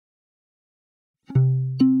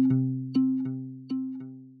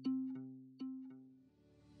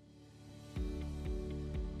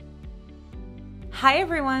Hi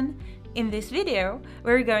everyone! In this video,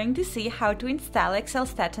 we're going to see how to install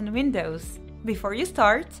XLSTAT on Windows. Before you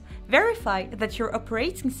start, verify that your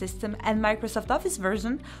operating system and Microsoft Office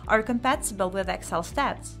version are compatible with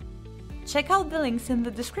XLSTAT. Check out the links in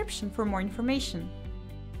the description for more information.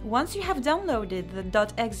 Once you have downloaded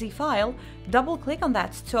the .exe file, double-click on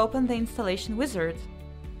that to open the installation wizard.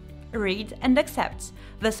 Read and accept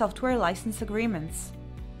the software license agreements.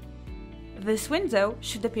 This window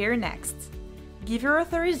should appear next. Give your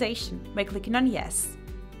authorization by clicking on Yes.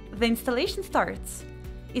 The installation starts.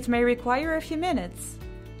 It may require a few minutes.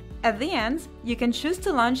 At the end, you can choose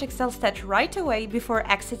to launch XLSTAT right away before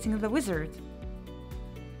exiting the wizard.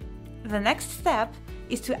 The next step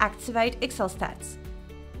is to activate XLSTAT.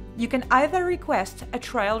 You can either request a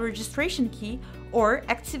trial registration key or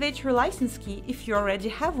activate your license key if you already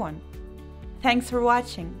have one. Thanks for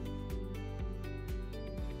watching!